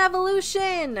second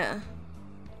evolution!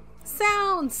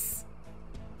 Sounse!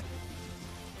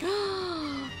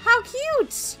 How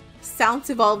cute! Sounse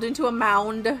evolved into a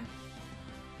mound.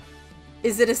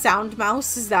 Is it a sound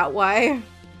mouse? Is that why?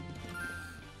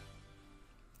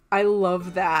 I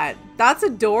love that. That's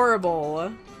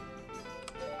adorable.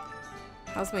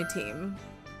 How's my team?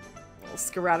 Well,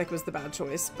 Scaratic was the bad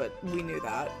choice, but we knew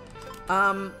that.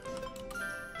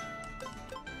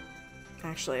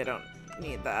 Actually, I don't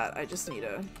need that. I just need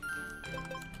a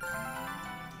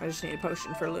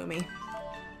potion for Lume.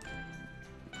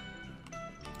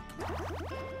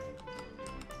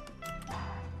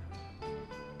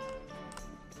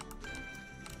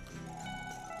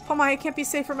 Palmaya can't be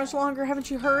safe for much longer, haven't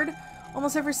you heard?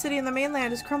 Almost every city in the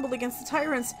mainland has crumbled against the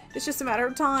tyrants. It's just a matter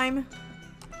of time.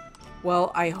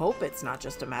 Well, I hope it's not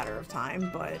just a matter of time,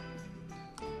 but...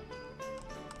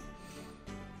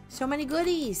 So many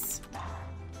goodies!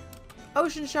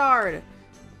 Ocean shard!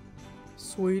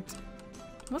 Sweet.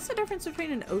 What's the difference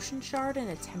between an ocean shard and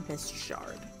a tempest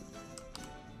shard?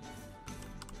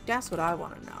 That's what I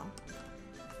want to know.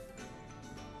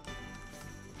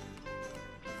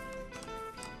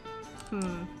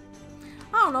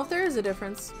 I don't know if there is a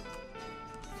difference.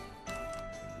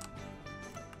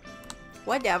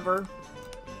 Whatever.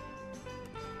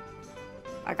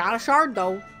 I got a shard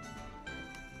though.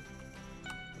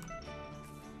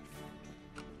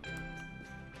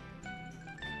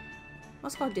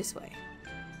 Let's go this way.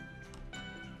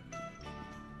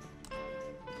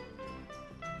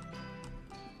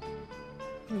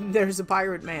 There's a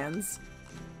pirate man's.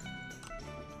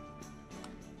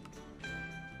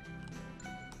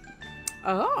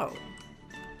 Oh.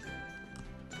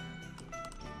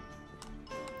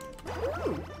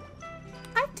 Ooh.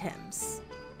 Items.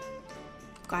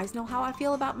 You guys know how I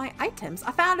feel about my items.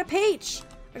 I found a peach.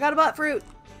 I got a butt fruit.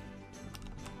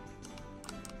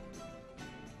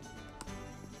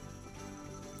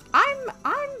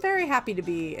 I'm very happy to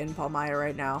be in Palmaya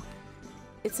right now.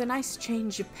 It's a nice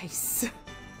change of pace.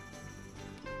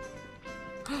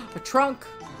 A trunk.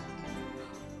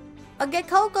 A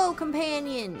Gekoko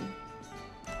companion.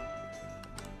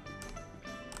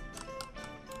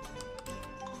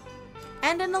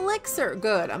 And an elixir.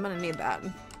 Good. I'm gonna need that.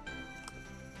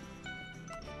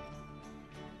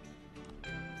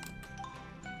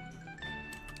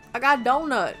 I got a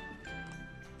donut.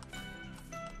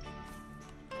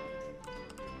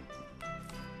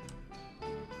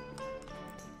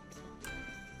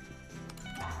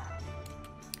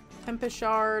 Tempest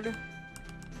shard.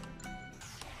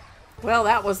 Well,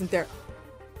 that wasn't there.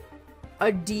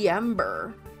 A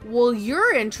Diember. Well,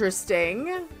 you're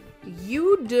interesting.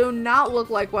 You do not look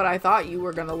like what I thought you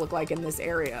were gonna look like in this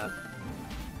area.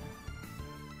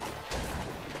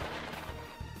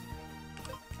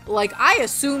 Like, I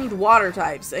assumed water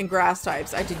types and grass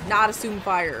types. I did not assume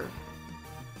fire.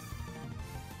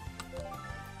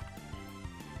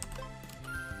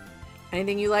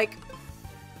 Anything you like?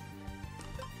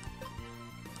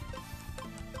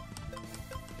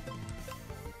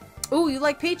 Ooh, you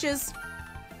like peaches.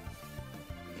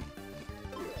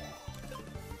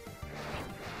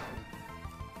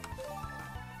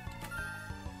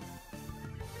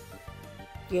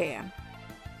 Yeah.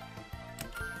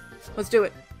 Let's do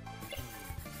it.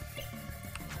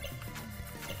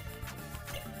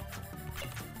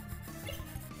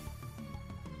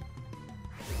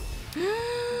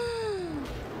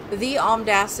 The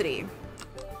audacity.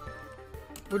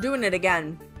 We're doing it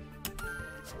again.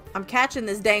 I'm catching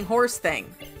this dang horse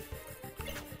thing.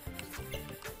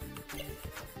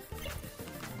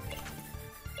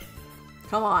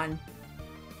 Come on.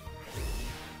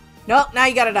 Nope, now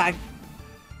you gotta die.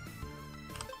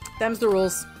 Them's the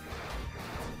rules.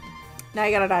 Now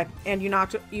you gotta die. And you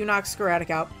knocked Scaratic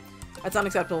out. That's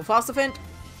unacceptable. Faucefant.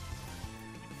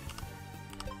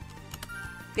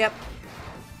 Yep.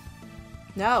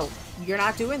 No, you're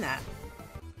not doing that.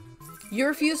 You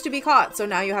refuse to be caught, so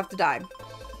now you have to die.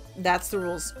 That's the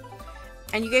rules.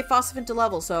 And you gave Faucefant a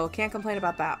level, so can't complain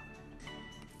about that.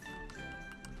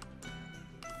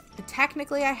 And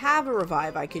technically, I have a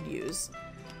revive I could use.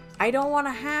 I don't want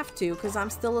to have to, because I'm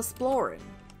still exploring.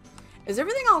 Is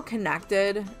everything all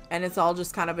connected, and it's all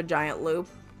just kind of a giant loop?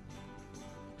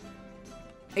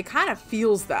 It kind of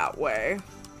feels that way.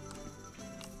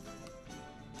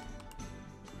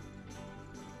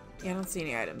 Yeah, I don't see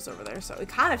any items over there, so it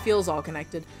kind of feels all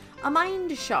connected. A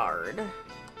mind shard.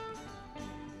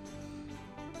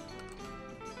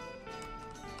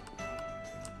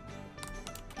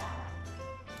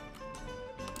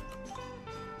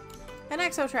 An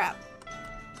exo trap.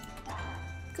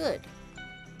 Good.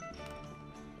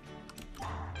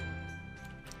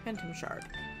 Phantom shard.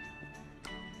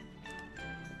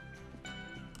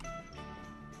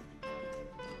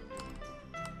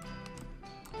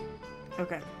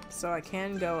 Okay, so I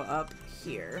can go up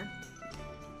here.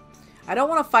 I don't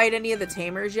want to fight any of the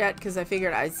tamers yet because I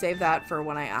figured I'd save that for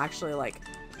when I actually, like,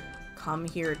 come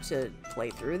here to play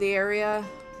through the area,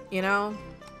 you know?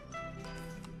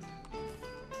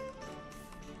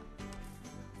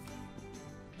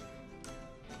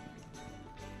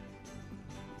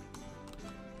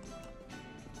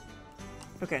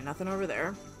 Okay, nothing over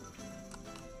there.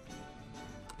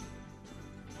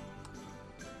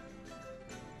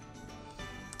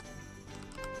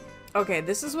 Okay,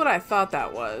 this is what I thought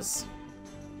that was.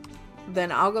 Then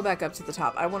I'll go back up to the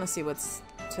top. I want to see what's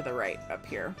to the right up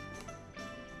here.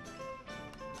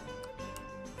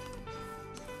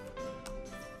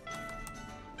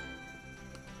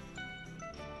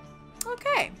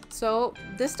 Okay, so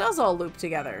this does all loop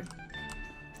together.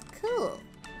 Cool.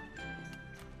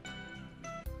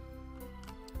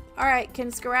 Alright, can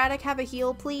Scaratic have a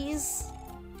heal, please?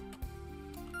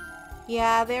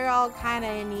 Yeah, they're all kind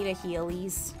of in need of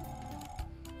healies.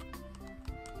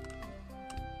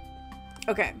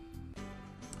 Okay.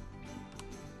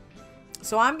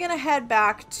 So I'm gonna head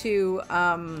back to,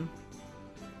 I'm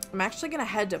actually gonna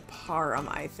head to Parum,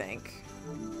 I think.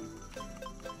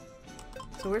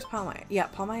 So where's Palmai? Yeah,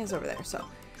 Palmai is over there. So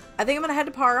I think I'm gonna head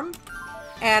to Parum,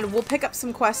 and we'll pick up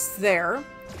some quests there.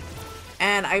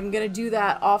 And I'm gonna do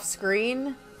that off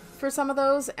screen for some of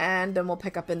those, and then we'll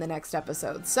pick up in the next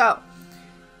episode. So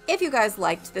if you guys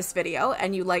liked this video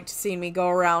and you liked seeing me go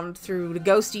around through the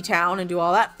ghosty town and do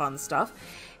all that fun stuff,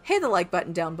 hit the like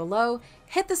button down below,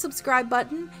 hit the subscribe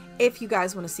button if you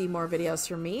guys want to see more videos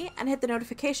from me, and hit the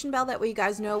notification bell, that way you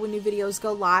guys know when new videos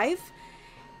go live.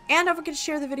 And don't forget to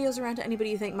share the videos around to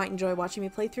anybody you think might enjoy watching me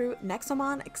play through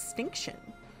Nexomon Extinction.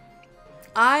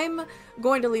 I'm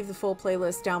going to leave the full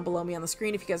playlist down below me on the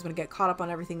screen if you guys want to get caught up on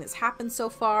everything that's happened so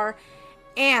far.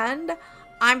 And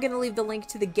I'm going to leave the link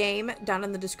to the game down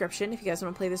in the description if you guys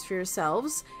want to play this for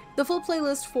yourselves. The full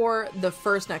playlist for the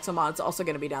first Nexomon is also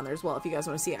going to be down there as well if you guys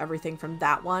want to see everything from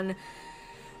that one.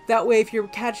 That way, if you're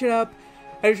catching up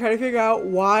and you're trying to figure out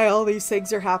why all these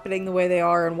things are happening the way they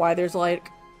are and why there's, like,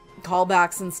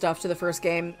 callbacks and stuff to the first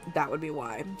game, that would be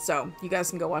why. So you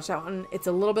guys can go watch that one. It's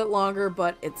a little bit longer,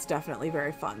 but it's definitely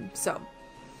very fun. So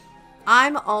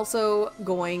I'm also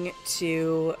going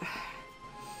to,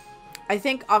 I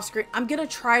think off screen, I'm gonna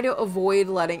try to avoid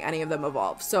letting any of them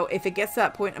evolve. So if it gets to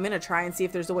that point, I'm gonna try and see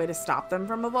if there's a way to stop them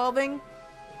from evolving.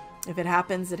 If it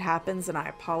happens, and I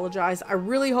apologize. I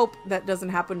really hope that doesn't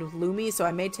happen with Lume, so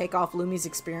I may take off Lume's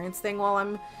experience thing while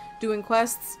I'm doing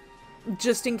quests,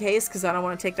 just in case, because I don't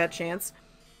want to take that chance.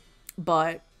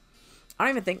 But I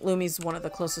don't even think Lume's one of the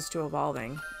closest to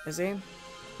evolving. Is he?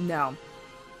 No.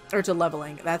 Or to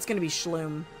leveling. That's going to be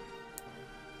Shloom.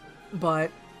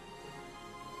 But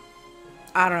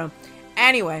I don't know.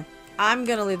 Anyway, I'm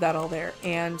going to leave that all there.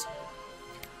 And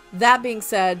that being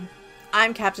said,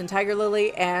 I'm Captain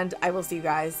TigerLily, and I will see you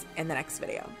guys in the next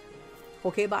video.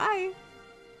 Okay, bye!